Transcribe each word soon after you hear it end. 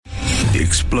The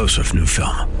explosive new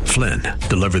film, Flynn,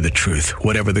 deliver the truth,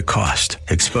 whatever the cost,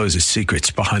 exposes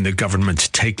secrets behind the government's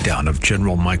takedown of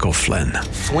General Michael Flynn.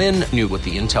 Flynn knew what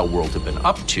the intel world had been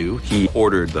up to. He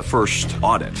ordered the first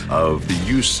audit of the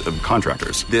use of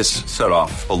contractors. This set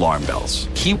off alarm bells.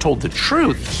 He told the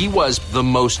truth. He was the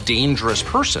most dangerous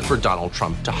person for Donald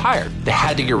Trump to hire. They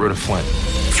had to get rid of Flynn.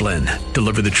 Flynn,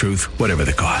 deliver the truth, whatever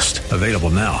the cost. Available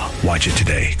now. Watch it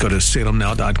today. Go to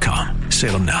salemnow.com.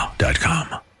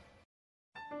 salemnow.com.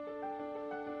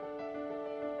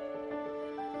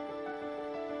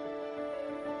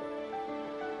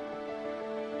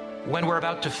 When we're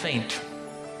about to faint,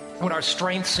 when our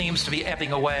strength seems to be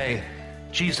ebbing away,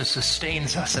 Jesus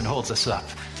sustains us and holds us up.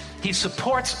 He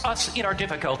supports us in our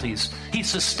difficulties. He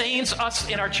sustains us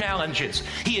in our challenges.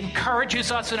 He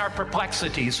encourages us in our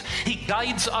perplexities. He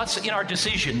guides us in our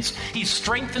decisions. He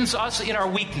strengthens us in our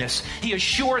weakness. He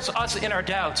assures us in our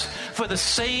doubts. For the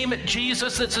same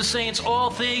Jesus that sustains all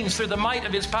things through the might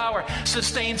of his power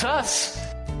sustains us.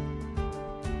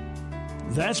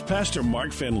 That's Pastor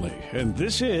Mark Finley, and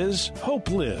this is Hope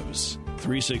Lives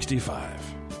 365.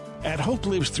 At Hope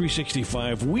Lives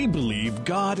 365, we believe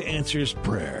God answers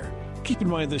prayer. Keep in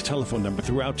mind this telephone number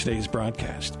throughout today's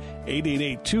broadcast,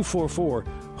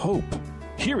 888-244-HOPE.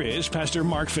 Here is Pastor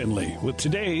Mark Finley with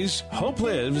today's Hope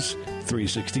Lives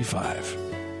 365.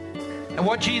 And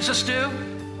what Jesus do?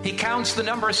 He counts the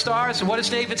number of stars, and what does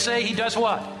David say? He does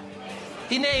what?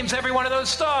 He names every one of those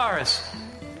stars.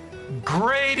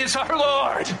 Great is our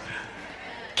Lord.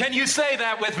 Can you say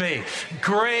that with me?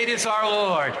 Great is our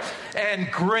Lord,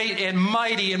 and great and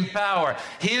mighty in power.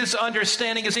 His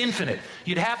understanding is infinite.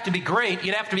 You'd have to be great.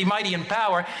 You'd have to be mighty in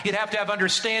power. You'd have to have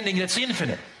understanding that's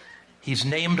infinite. He's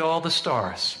named all the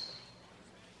stars,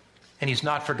 and he's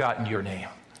not forgotten your name.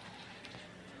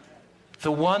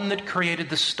 The one that created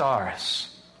the stars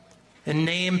and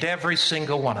named every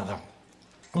single one of them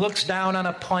looks down on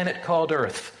a planet called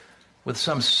Earth, with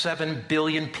some 7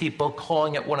 billion people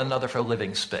clawing at one another for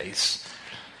living space.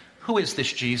 Who is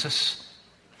this Jesus?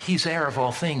 He's heir of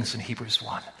all things in Hebrews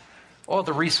 1. All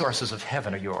the resources of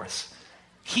heaven are yours.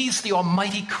 He's the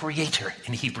almighty creator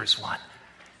in Hebrews 1.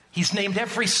 He's named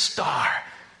every star.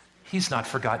 He's not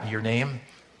forgotten your name.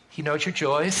 He knows your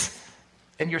joys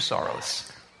and your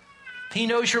sorrows. He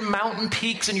knows your mountain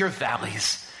peaks and your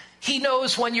valleys. He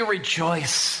knows when you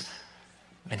rejoice.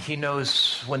 And he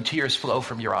knows when tears flow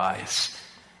from your eyes.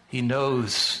 He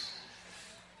knows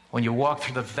when you walk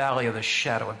through the valley of the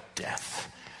shadow of death.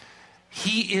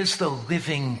 He is the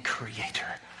living creator.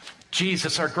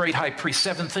 Jesus, our great high priest.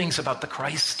 7 things about the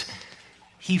Christ.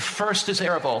 He first is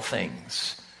heir of all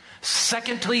things.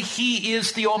 Secondly, he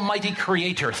is the almighty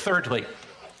creator. Thirdly,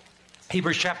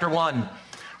 Hebrews chapter 1.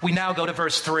 We now go to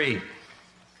verse 3.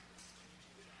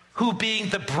 Who being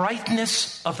the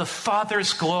brightness of the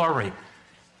Father's glory.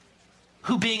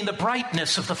 Who being the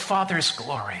brightness of the Father's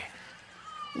glory.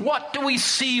 What do we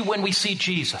see when we see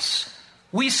Jesus?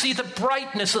 We see the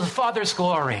brightness of the Father's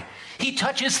glory. He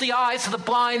touches the eyes of the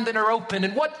blind that are open.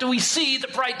 And what do we see? The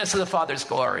brightness of the Father's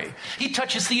glory. He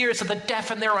touches the ears of the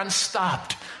deaf and they're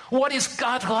unstopped. What is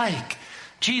God like?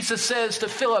 Jesus says to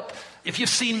Philip, if you've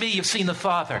seen me, you've seen the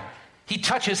Father. He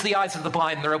touches the eyes of the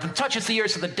blind and they're open, touches the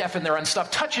ears of the deaf and they're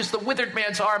unstopped, touches the withered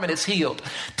man's arm and is healed,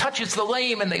 touches the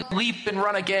lame and they leap and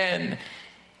run again.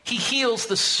 He heals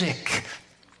the sick.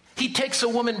 He takes a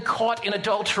woman caught in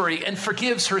adultery and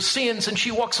forgives her sins, and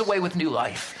she walks away with new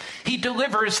life. He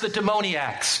delivers the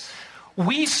demoniacs.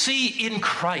 We see in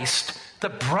Christ the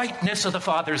brightness of the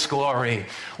Father's glory.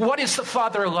 What is the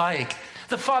Father like?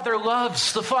 The Father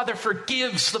loves, the Father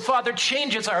forgives, the Father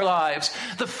changes our lives.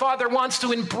 The Father wants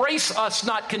to embrace us,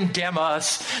 not condemn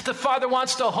us. The Father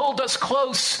wants to hold us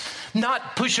close,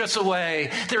 not push us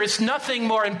away. There is nothing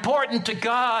more important to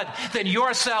God than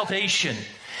your salvation.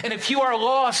 And if you are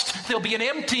lost, there'll be an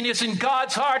emptiness in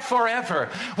God's heart forever.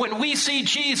 When we see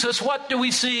Jesus, what do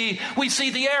we see? We see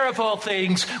the heir of all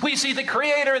things. We see the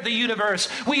creator of the universe.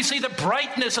 We see the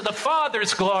brightness of the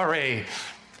Father's glory.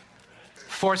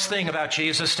 Fourth thing about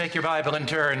Jesus, take your Bible and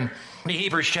turn to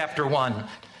Hebrews chapter 1.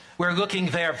 We're looking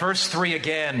there, verse 3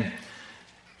 again.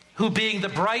 Who being the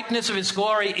brightness of his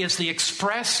glory is the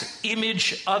express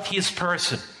image of his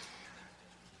person.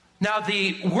 Now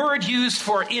the word used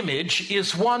for image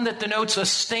is one that denotes a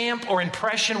stamp or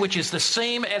impression which is the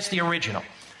same as the original.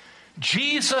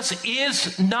 Jesus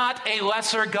is not a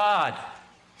lesser God.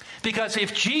 Because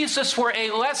if Jesus were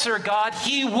a lesser God,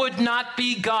 he would not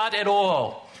be God at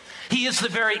all. He is the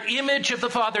very image of the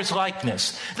Father's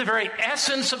likeness, the very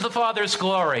essence of the Father's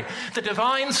glory, the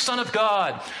divine Son of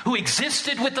God who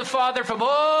existed with the Father from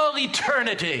all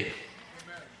eternity.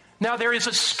 Now there is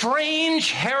a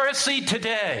strange heresy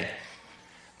today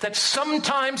that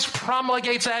sometimes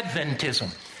promulgates Adventism.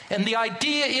 And the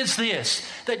idea is this,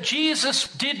 that Jesus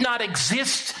did not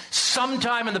exist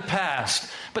sometime in the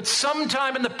past, but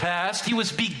sometime in the past he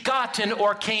was begotten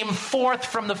or came forth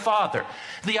from the Father.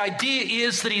 The idea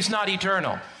is that he's not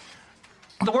eternal.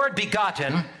 The word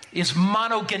begotten is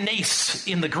monogenes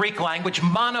in the Greek language,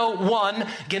 mono, one,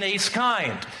 genes,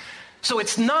 kind. So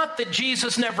it's not that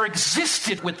Jesus never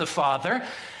existed with the Father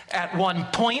at one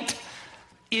point.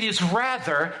 It is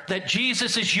rather that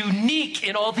Jesus is unique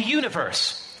in all the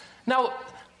universe. Now,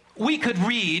 we could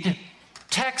read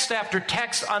text after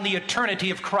text on the eternity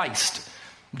of Christ.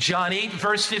 John 8,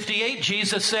 verse 58,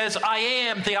 Jesus says, I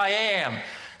am the I am.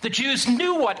 The Jews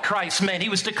knew what Christ meant. He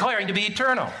was declaring to be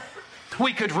eternal.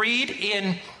 We could read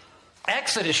in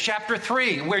Exodus chapter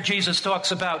 3, where Jesus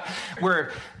talks about,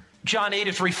 where John 8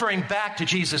 is referring back to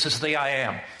Jesus as the I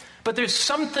am. But there's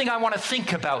something I want to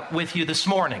think about with you this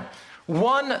morning.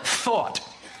 One thought.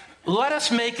 Let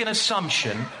us make an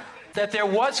assumption that there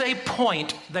was a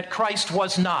point that Christ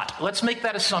was not. Let's make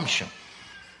that assumption.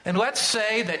 And let's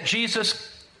say that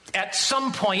Jesus at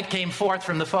some point came forth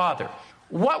from the Father.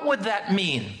 What would that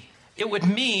mean? It would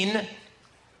mean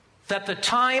that the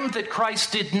time that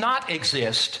Christ did not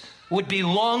exist would be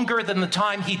longer than the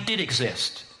time he did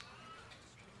exist.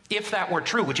 If that were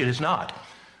true, which it is not.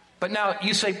 But now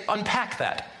you say, unpack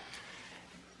that.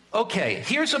 Okay,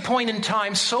 here's a point in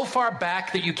time so far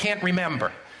back that you can't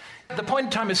remember. The point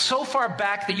in time is so far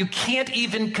back that you can't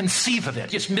even conceive of it.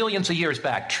 Just millions of years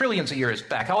back, trillions of years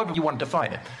back, however you want to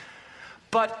define it.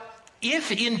 But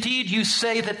if indeed you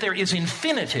say that there is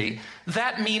infinity,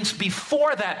 that means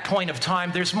before that point of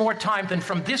time, there's more time than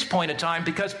from this point of time,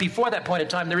 because before that point of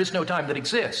time, there is no time that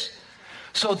exists.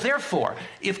 So therefore,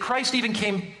 if Christ even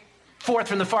came forth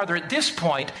from the Father at this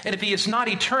point, and if he is not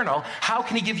eternal, how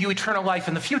can he give you eternal life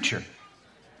in the future?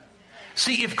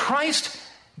 See, if Christ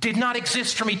did not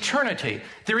exist from eternity,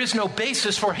 there is no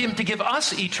basis for him to give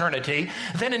us eternity,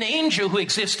 then an angel who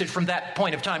existed from that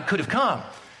point of time could have come.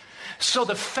 So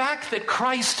the fact that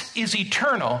Christ is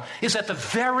eternal is at the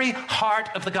very heart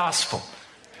of the gospel.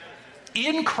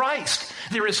 In Christ,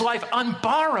 there is life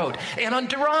unborrowed and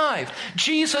underived.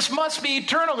 Jesus must be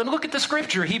eternal. And look at the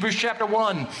scripture, Hebrews chapter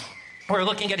 1. We're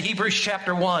looking at Hebrews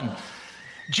chapter 1.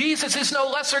 Jesus is no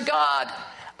lesser God.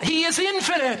 He is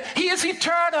infinite. He is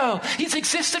eternal. He's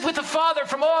existed with the Father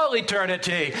from all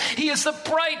eternity. He is the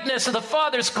brightness of the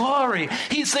Father's glory.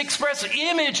 He's the express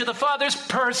image of the Father's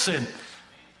person.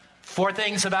 4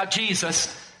 things about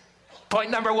Jesus. Point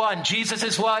number 1, Jesus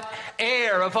is what?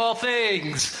 Heir of all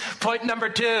things. Point number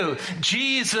 2,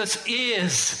 Jesus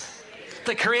is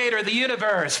the creator of the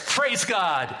universe. Praise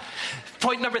God.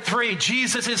 Point number 3,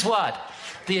 Jesus is what?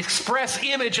 The express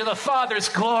image of the Father's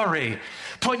glory.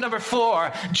 Point number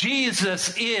 4,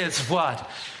 Jesus is what?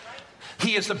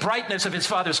 He is the brightness of his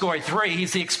Father's glory. 3,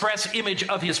 he's the express image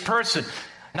of his person.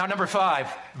 Now number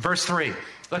 5, verse 3.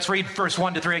 Let's read verse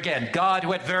 1 to 3 again. God,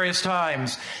 who at various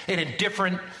times and in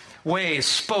different ways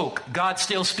spoke, God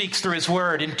still speaks through his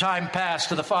word in time past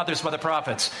to the fathers by the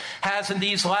prophets, has in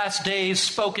these last days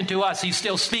spoken to us. He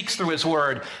still speaks through his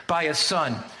word by his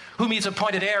Son, whom he's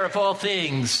appointed heir of all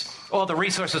things. All the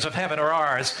resources of heaven are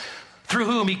ours. Through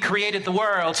whom he created the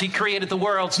worlds. He created the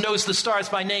worlds, knows the stars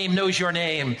by name, knows your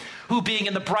name. Who being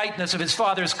in the brightness of his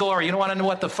Father's glory. You don't want to know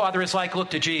what the Father is like? Look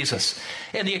to Jesus.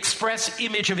 And the express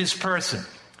image of his person.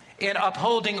 In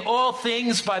upholding all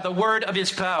things by the word of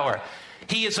his power.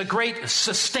 He is a great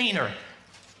sustainer.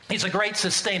 He's a great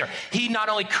sustainer. He not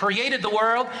only created the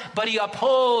world, but he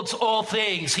upholds all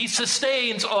things. He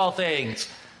sustains all things.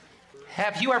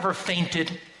 Have you ever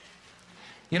fainted?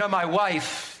 You know, my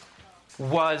wife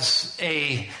was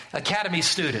a academy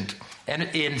student and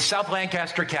in South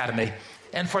Lancaster Academy.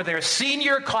 And for their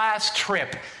senior class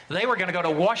trip, they were going to go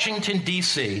to Washington,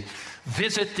 D.C.,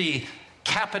 visit the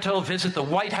Capitol, visit the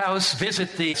White House,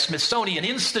 visit the Smithsonian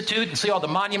Institute, and see all the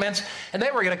monuments. And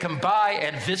they were going to come by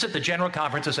and visit the General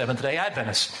Conference of Seventh-day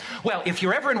Adventists. Well, if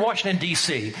you're ever in Washington,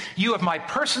 D.C., you have my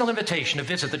personal invitation to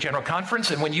visit the General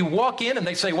Conference. And when you walk in and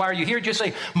they say, why are you here? Just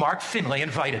say, Mark Finley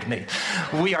invited me.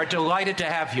 We are delighted to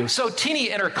have you. So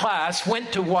Teenie and her class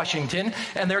went to Washington,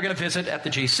 and they're going to visit at the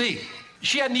GC.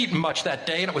 She hadn't eaten much that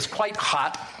day, and it was quite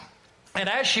hot. And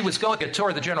as she was going to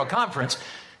tour the General Conference,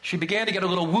 she began to get a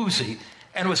little woozy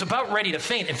and was about ready to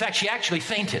faint. In fact, she actually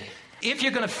fainted. If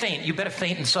you're going to faint, you better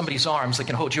faint in somebody's arms that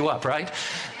can hold you up, right?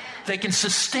 They can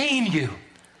sustain you.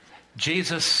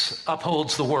 Jesus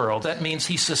upholds the world. That means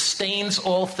he sustains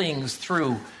all things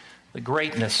through the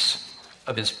greatness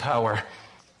of his power.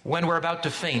 When we're about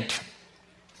to faint,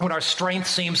 when our strength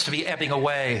seems to be ebbing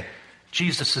away,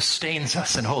 Jesus sustains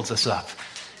us and holds us up.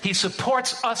 He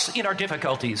supports us in our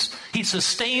difficulties. He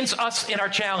sustains us in our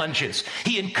challenges.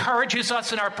 He encourages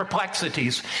us in our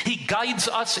perplexities. He guides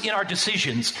us in our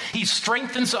decisions. He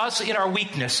strengthens us in our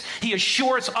weakness. He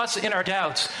assures us in our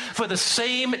doubts. For the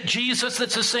same Jesus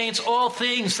that sustains all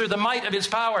things through the might of his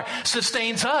power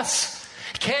sustains us.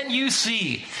 Can you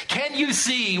see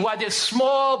why this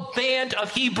small band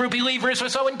of Hebrew believers were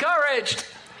so encouraged?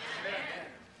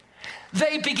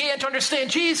 They began to understand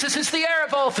Jesus is the heir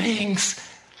of all things.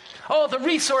 All the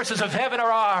resources of heaven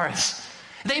are ours.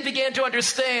 They began to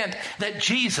understand that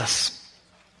Jesus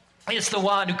is the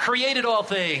one who created all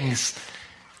things.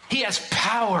 He has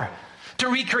power to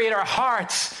recreate our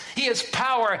hearts. He has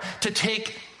power to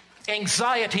take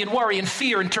anxiety and worry and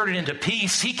fear and turn it into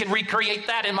peace. He can recreate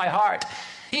that in my heart.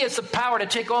 He has the power to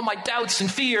take all my doubts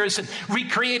and fears and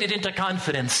recreate it into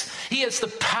confidence. He has the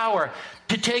power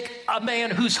to take a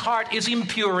man whose heart is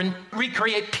impure and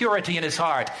recreate purity in his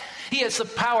heart. He has the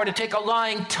power to take a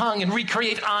lying tongue and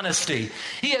recreate honesty.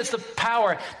 He has the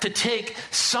power to take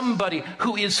somebody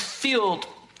who is filled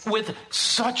with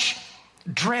such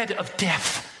dread of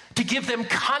death, to give them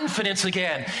confidence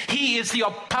again. He is the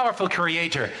all-powerful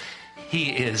creator.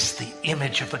 He is the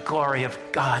image of the glory of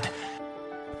God.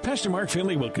 Pastor Mark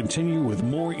Finley will continue with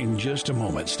more in just a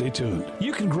moment. Stay tuned.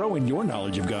 You can grow in your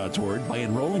knowledge of God's Word by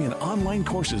enrolling in online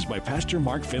courses by Pastor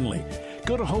Mark Finley.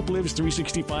 Go to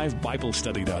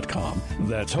HopeLives365BibleStudy.com.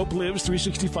 That's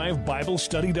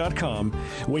HopeLives365BibleStudy.com.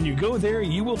 When you go there,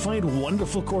 you will find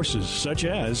wonderful courses such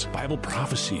as Bible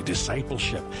prophecy,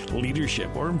 discipleship,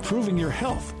 leadership, or improving your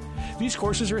health. These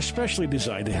courses are especially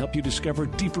designed to help you discover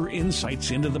deeper insights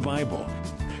into the Bible.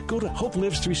 Go to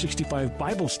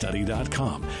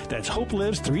HopeLives365BibleStudy.com. That's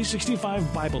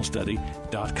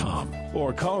HopeLives365BibleStudy.com.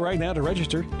 Or call right now to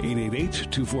register,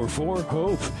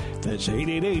 888-244-HOPE. That's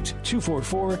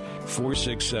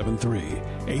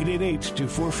 888-244-4673.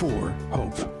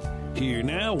 888-244-HOPE. Here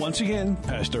now, once again,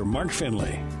 Pastor Mark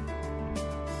Finley.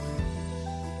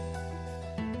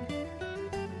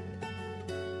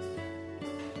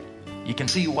 You can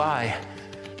see why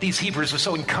these Hebrews were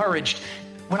so encouraged.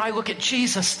 When I look at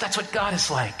Jesus, that's what God is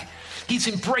like. He's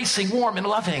embracing, warm, and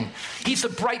loving. He's the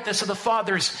brightness of the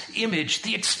Father's image,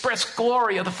 the express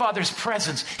glory of the Father's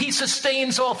presence. He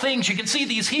sustains all things. You can see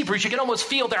these Hebrews. You can almost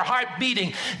feel their heart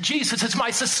beating. Jesus is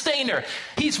my sustainer.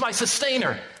 He's my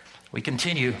sustainer. We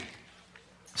continue.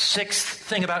 Sixth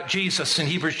thing about Jesus in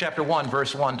Hebrews chapter 1,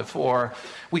 verse 1 to 4.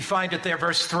 We find it there,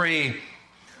 verse 3.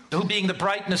 Who being the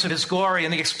brightness of his glory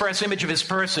and the express image of his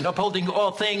person, upholding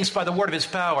all things by the word of his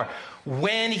power,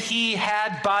 when he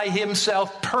had by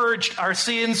himself purged our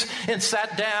sins and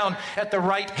sat down at the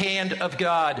right hand of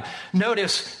God.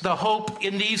 Notice the hope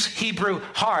in these Hebrew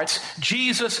hearts.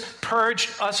 Jesus purged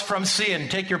us from sin.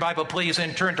 Take your Bible, please,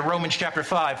 and turn to Romans chapter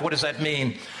 5. What does that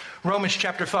mean? Romans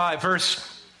chapter 5,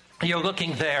 you're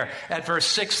looking there at verse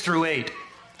 6 through 8.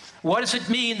 What does it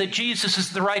mean that Jesus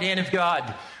is the right hand of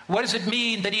God? What does it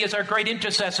mean that he is our great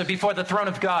intercessor before the throne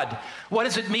of God? What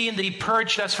does it mean that he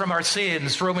purged us from our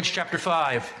sins? Romans chapter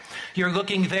 5. You're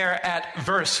looking there at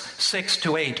verse 6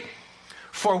 to 8.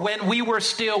 For when we were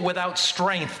still without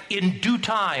strength, in due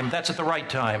time, that's at the right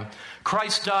time,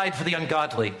 Christ died for the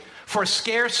ungodly. For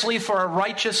scarcely for a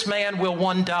righteous man will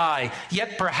one die,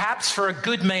 yet perhaps for a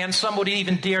good man some would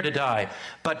even dare to die.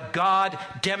 But God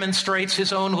demonstrates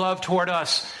his own love toward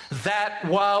us, that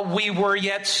while we were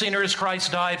yet sinners,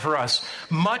 Christ died for us.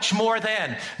 Much more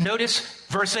then, notice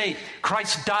verse 8,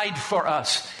 Christ died for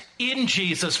us. In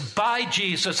Jesus, by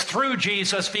Jesus, through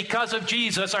Jesus, because of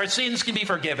Jesus, our sins can be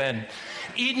forgiven.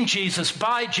 In Jesus,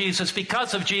 by Jesus,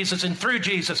 because of Jesus, and through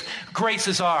Jesus, grace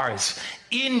is ours.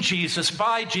 In Jesus,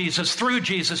 by Jesus, through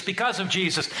Jesus, because of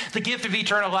Jesus, the gift of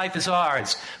eternal life is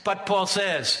ours. But Paul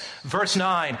says, verse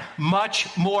 9,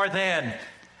 much more than,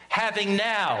 having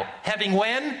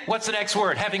when? What's the next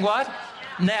word? Having what?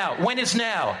 Now. When is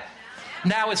now?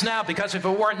 Now is now, because if it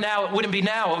weren't now, it wouldn't be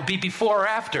now. It would be before or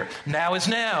after. Now is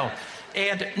now.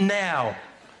 And now.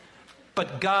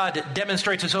 But God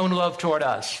demonstrates his own love toward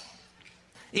us,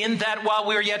 in that while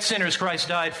we were yet sinners, Christ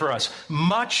died for us.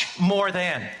 Much more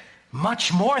than,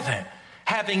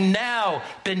 having now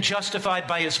been justified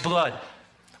by his blood.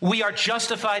 We are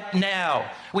justified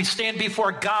now. We stand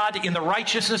before God in the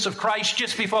righteousness of Christ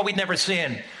just before we'd never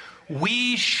sinned.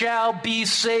 We shall be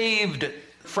saved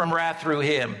from wrath through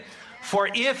him. For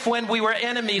if when we were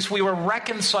enemies, we were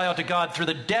reconciled to God through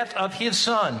the death of his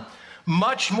Son,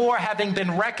 much more having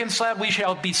been reconciled, we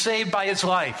shall be saved by his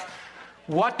life.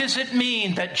 What does it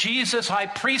mean that Jesus' high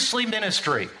priestly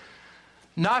ministry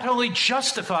not only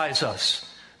justifies us,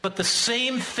 but the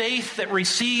same faith that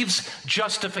receives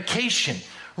justification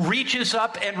reaches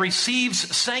up and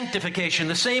receives sanctification.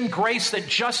 The same grace that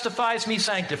justifies me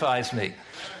sanctifies me.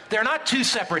 They're not two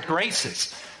separate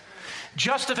graces.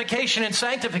 Justification and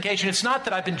sanctification, it's not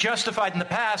that I've been justified in the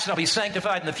past and I'll be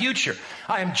sanctified in the future.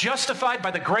 I am justified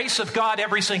by the grace of God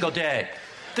every single day.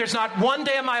 There's not one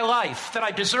day in my life that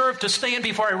I deserve to stand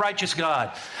before a righteous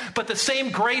God. But the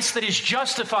same grace that is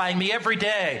justifying me every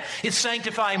day is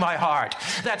sanctifying my heart.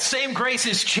 That same grace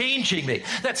is changing me.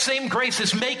 That same grace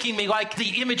is making me like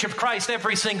the image of Christ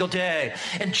every single day.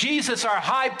 And Jesus, our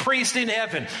high priest in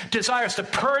heaven, desires to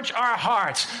purge our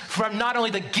hearts from not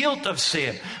only the guilt of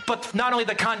sin, but not only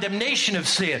the condemnation of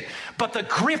sin, but the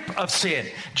grip of sin.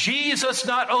 Jesus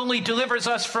not only delivers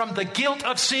us from the guilt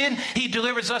of sin, he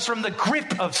delivers us from the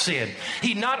grip of sin.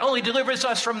 He not only delivers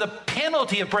us from the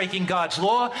penalty of breaking God's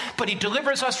law, but he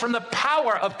delivers us from the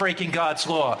power of breaking God's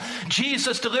law.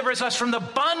 Jesus delivers us from the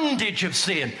bondage of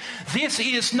sin. This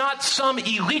is not some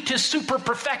elitist super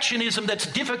perfectionism that's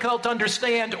difficult to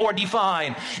understand or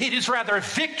define. It is rather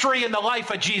victory in the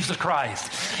life of Jesus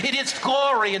Christ. It is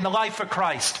glory in the life of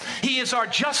Christ. He is our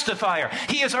justifier.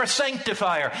 He is our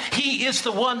sanctifier. He is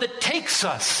the one that takes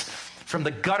us from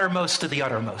the guttermost to the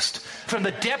uttermost, from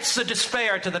the depths of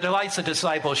despair to the delights of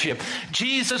discipleship.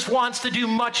 Jesus wants to do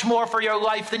much more for your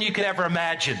life than you can ever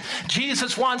imagine.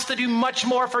 Jesus wants to do much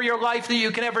more for your life than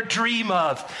you can ever dream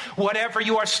of. Whatever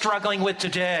you are struggling with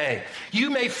today, you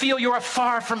may feel you are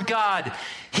far from God.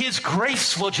 His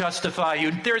grace will justify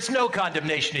you. There is no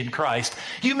condemnation in Christ.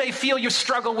 You may feel you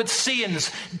struggle with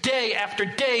sins day after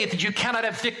day that you cannot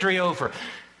have victory over.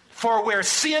 For where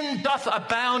sin doth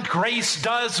abound, grace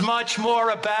does much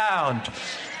more abound.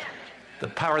 The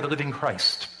power of the living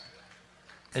Christ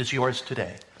is yours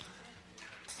today.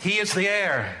 He is the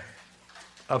heir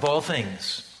of all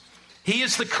things. He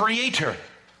is the creator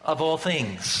of all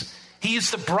things. He is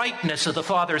the brightness of the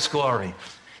Father's glory.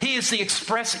 He is the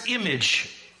express image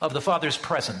of the Father's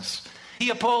presence. He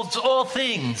upholds all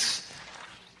things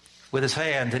with his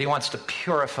hand, and he wants to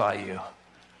purify you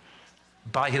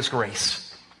by his grace.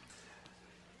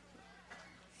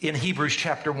 In Hebrews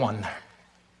chapter 1,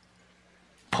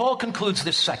 Paul concludes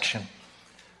this section.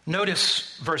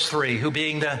 Notice verse 3, who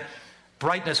being the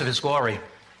brightness of his glory,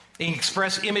 the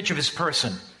express image of his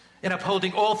person, in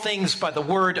upholding all things by the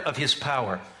word of his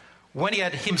power, when he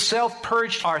had himself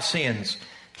purged our sins,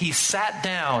 he sat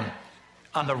down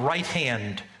on the right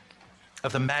hand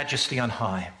of the majesty on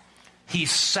high. He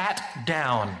sat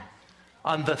down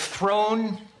on the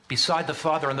throne beside the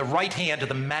Father on the right hand of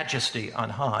the majesty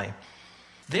on high.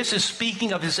 This is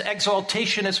speaking of his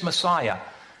exaltation as Messiah.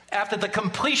 After the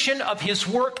completion of his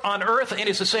work on earth and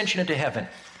his ascension into heaven,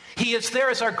 he is there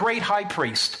as our great high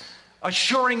priest,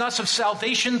 assuring us of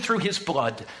salvation through his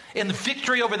blood and the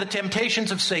victory over the temptations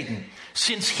of Satan.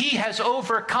 Since he has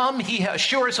overcome, he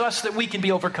assures us that we can be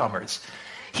overcomers.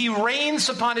 He reigns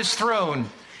upon his throne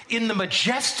in the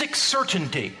majestic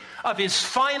certainty of his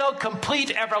final,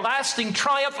 complete, everlasting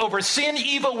triumph over sin,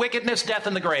 evil, wickedness, death,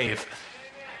 and the grave.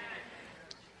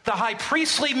 The high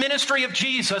priestly ministry of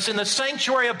Jesus in the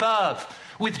sanctuary above,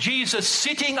 with Jesus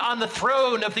sitting on the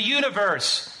throne of the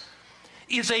universe,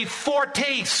 is a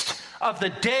foretaste of the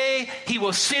day he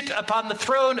will sit upon the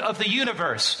throne of the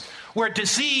universe, where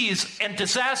disease and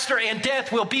disaster and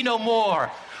death will be no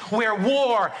more, where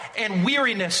war and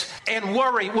weariness and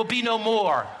worry will be no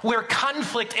more, where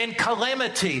conflict and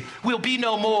calamity will be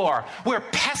no more, where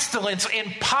pestilence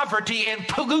and poverty and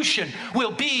pollution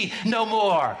will be no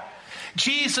more.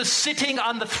 Jesus sitting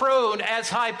on the throne as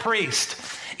high priest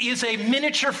is a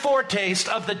miniature foretaste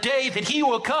of the day that he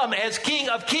will come as King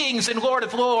of Kings and Lord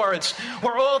of Lords,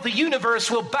 where all the universe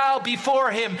will bow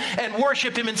before him and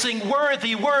worship him and sing,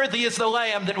 "Worthy, worthy is the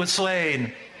Lamb that was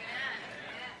slain."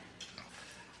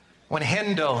 When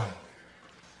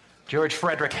George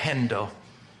Frederick Handel,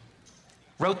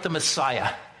 wrote the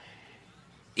Messiah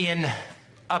in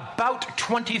about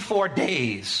 24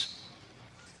 days,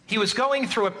 he was going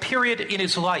through a period in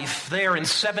his life there in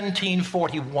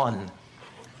 1741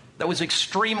 that was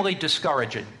extremely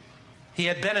discouraging. He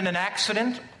had been in an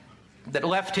accident that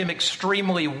left him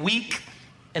extremely weak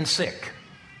and sick.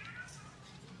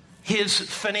 His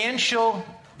financial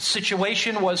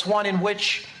situation was one in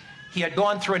which he had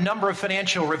gone through a number of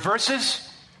financial reverses,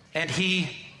 and he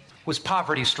was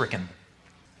poverty-stricken.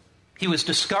 He was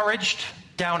discouraged,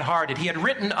 downhearted. He had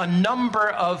written a number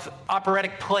of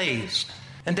operatic plays.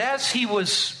 And as he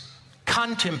was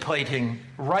contemplating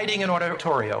writing an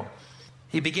oratorio,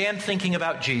 he began thinking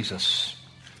about Jesus.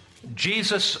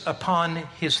 Jesus upon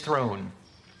his throne.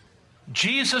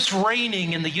 Jesus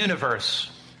reigning in the universe.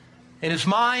 And his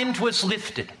mind was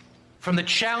lifted from the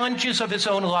challenges of his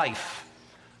own life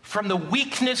from the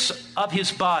weakness of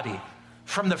his body,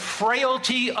 from the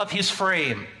frailty of his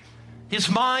frame. His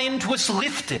mind was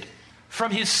lifted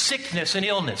from his sickness and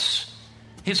illness.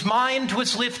 His mind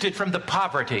was lifted from the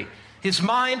poverty. His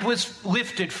mind was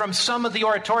lifted from some of the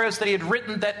oratorios that he had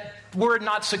written that were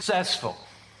not successful.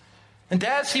 And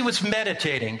as he was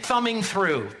meditating, thumbing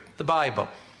through the Bible,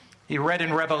 he read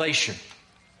in Revelation,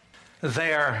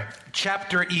 there,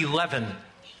 chapter 11,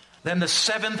 then the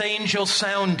seventh angel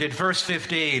sounded, verse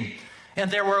 15,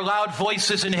 and there were loud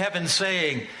voices in heaven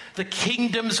saying, the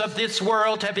kingdoms of this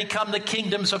world have become the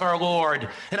kingdoms of our Lord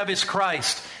and of his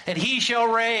Christ, and he shall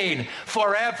reign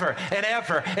forever and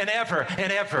ever and ever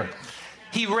and ever.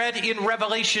 He read in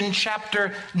Revelation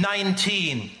chapter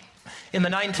 19. In the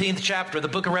 19th chapter, the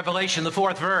book of Revelation, the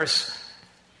 4th verse,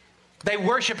 they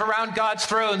worship around God's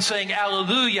throne saying,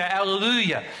 Alleluia,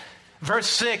 Alleluia. Verse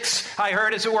 6, I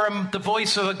heard as it were the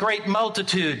voice of a great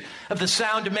multitude, of the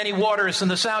sound of many waters and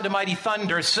the sound of mighty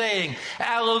thunder, saying,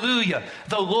 Alleluia,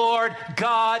 the Lord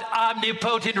God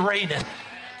omnipotent reigneth.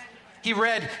 He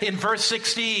read in verse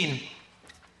 16,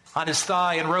 on his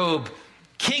thigh and robe,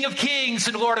 King of kings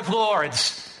and Lord of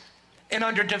lords. And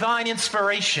under divine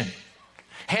inspiration,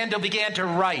 Handel began to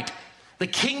write, the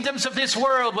kingdoms of this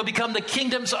world will become the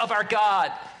kingdoms of our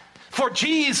God. For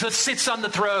Jesus sits on the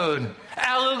throne.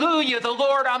 Alleluia, the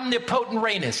Lord omnipotent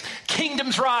reigneth.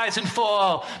 Kingdoms rise and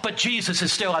fall, but Jesus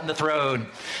is still on the throne.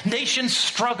 Nations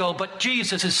struggle, but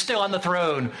Jesus is still on the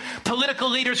throne. Political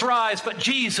leaders rise, but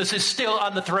Jesus is still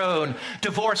on the throne.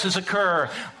 Divorces occur.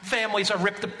 Families are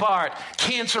ripped apart.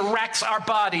 Cancer racks our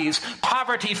bodies.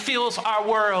 Poverty fills our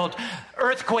world.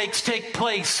 Earthquakes take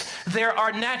place. There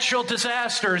are natural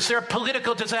disasters. There are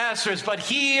political disasters. But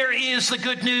here is the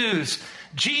good news.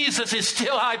 Jesus is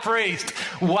still high priest.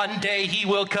 One day he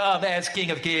will come as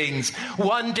King of kings.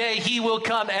 One day he will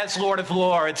come as Lord of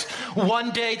lords.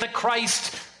 One day the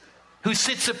Christ who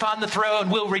sits upon the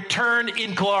throne will return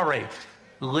in glory.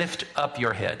 Lift up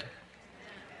your head.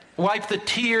 Wipe the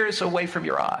tears away from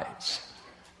your eyes.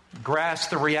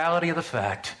 Grasp the reality of the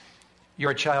fact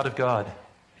you're a child of God.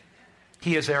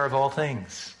 He is heir of all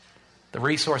things. The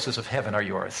resources of heaven are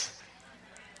yours.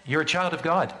 You're a child of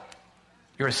God.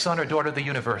 You're a son or daughter of the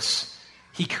universe.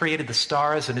 He created the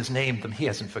stars and has named them. He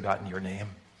hasn't forgotten your name.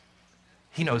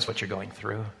 He knows what you're going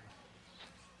through.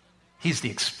 He's the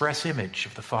express image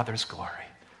of the Father's glory.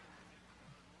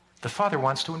 The Father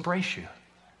wants to embrace you.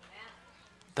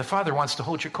 The Father wants to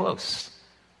hold you close.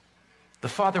 The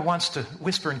Father wants to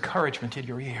whisper encouragement in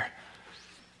your ear.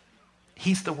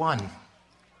 He's the one,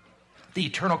 the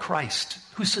eternal Christ,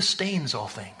 who sustains all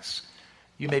things.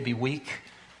 You may be weak,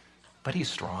 but he's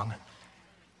strong.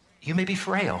 You may be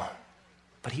frail,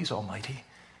 but he's almighty.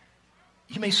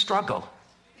 You may struggle,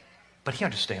 but he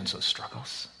understands those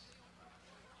struggles.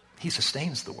 He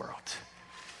sustains the world.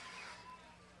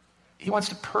 He wants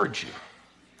to purge you,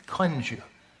 cleanse you.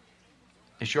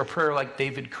 Is your prayer like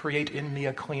David, create in me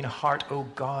a clean heart, O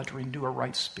God, renew a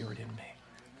right spirit in me?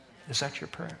 Is that your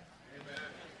prayer? Amen.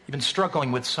 You've been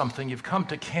struggling with something. You've come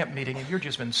to camp meeting and you've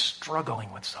just been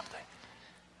struggling with something.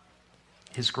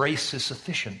 His grace is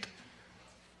sufficient.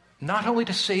 Not only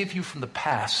to save you from the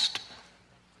past,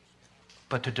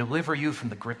 but to deliver you from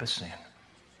the grip of sin.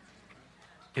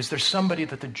 Is there somebody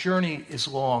that the journey is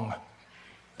long,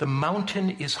 the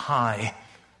mountain is high,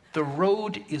 the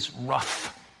road is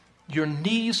rough, your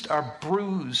knees are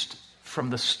bruised from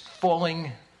the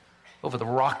falling over the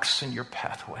rocks in your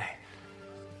pathway,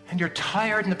 and you're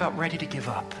tired and about ready to give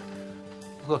up?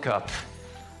 Look up.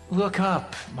 Look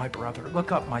up, my brother.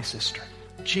 Look up, my sister.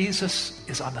 Jesus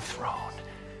is on the throne.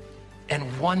 And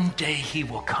one day he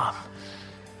will come.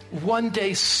 One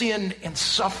day sin and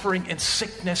suffering and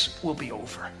sickness will be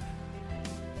over.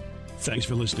 Thanks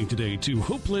for listening today to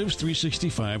Hope Lives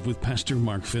 365 with Pastor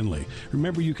Mark Finley.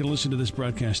 Remember, you can listen to this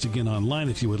broadcast again online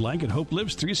if you would like at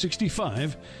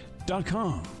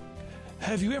HopeLives365.com.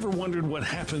 Have you ever wondered what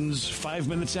happens 5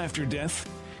 minutes after death?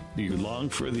 Do you long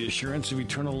for the assurance of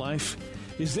eternal life?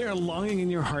 Is there a longing in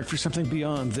your heart for something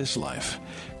beyond this life?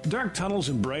 Dark Tunnels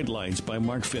and Bright Lights by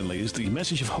Mark Finley is the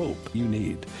message of hope you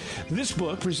need. This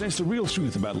book presents the real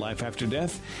truth about life after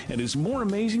death and is more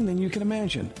amazing than you can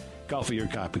imagine. Call for your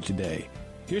copy today.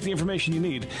 Here's the information you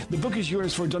need. The book is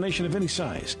yours for a donation of any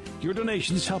size. Your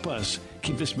donations help us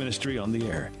keep this ministry on the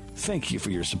air. Thank you for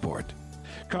your support.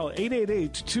 Call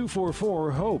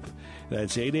 888-244-HOPE.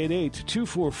 That's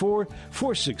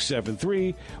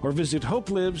 888-244-4673 or visit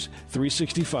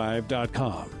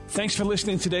HopeLives365.com. Thanks for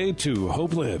listening today to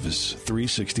Hope Lives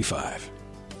 365.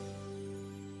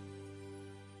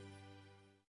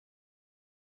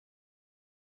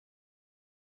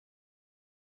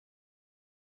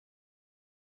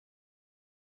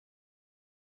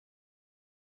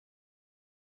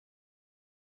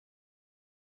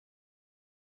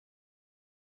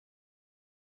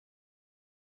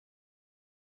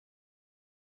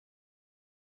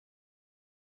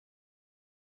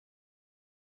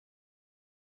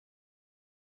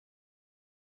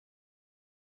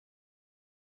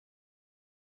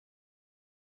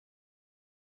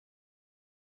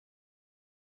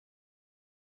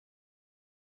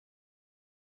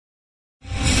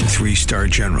 3-star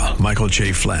general Michael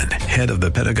J. Flynn, head of the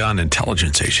Pentagon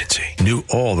Intelligence Agency, knew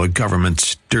all the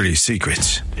government's dirty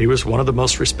secrets. He was one of the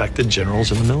most respected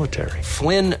generals in the military.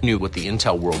 Flynn knew what the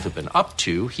intel world had been up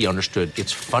to. He understood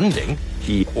its funding.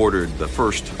 He ordered the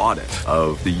first audit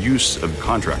of the use of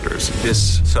contractors.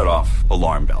 This set off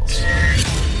alarm bells.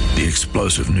 The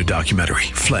explosive new documentary,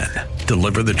 Flynn,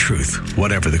 Deliver the Truth,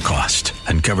 Whatever the Cost,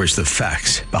 uncovers the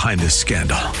facts behind this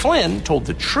scandal. Flynn told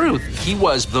the truth. He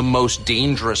was the most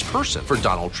dangerous person for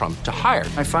Donald Trump to hire.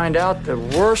 I find out the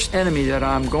worst enemy that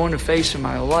I'm going to face in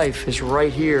my life is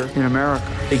right here in America.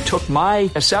 They took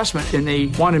my assessment and they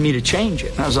wanted me to change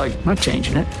it. And I was like, I'm not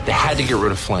changing it. They had to get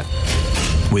rid of Flynn.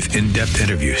 With in-depth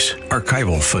interviews,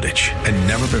 archival footage, and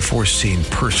never-before-seen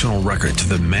personal records of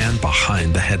the man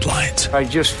behind the headlines. I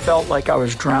just felt like I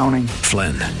was drowning.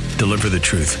 Flynn, Deliver the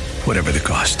Truth, Whatever the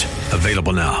Cost.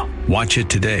 Available now. Watch it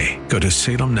today. Go to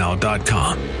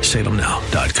salemnow.com.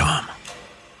 salemnow.com.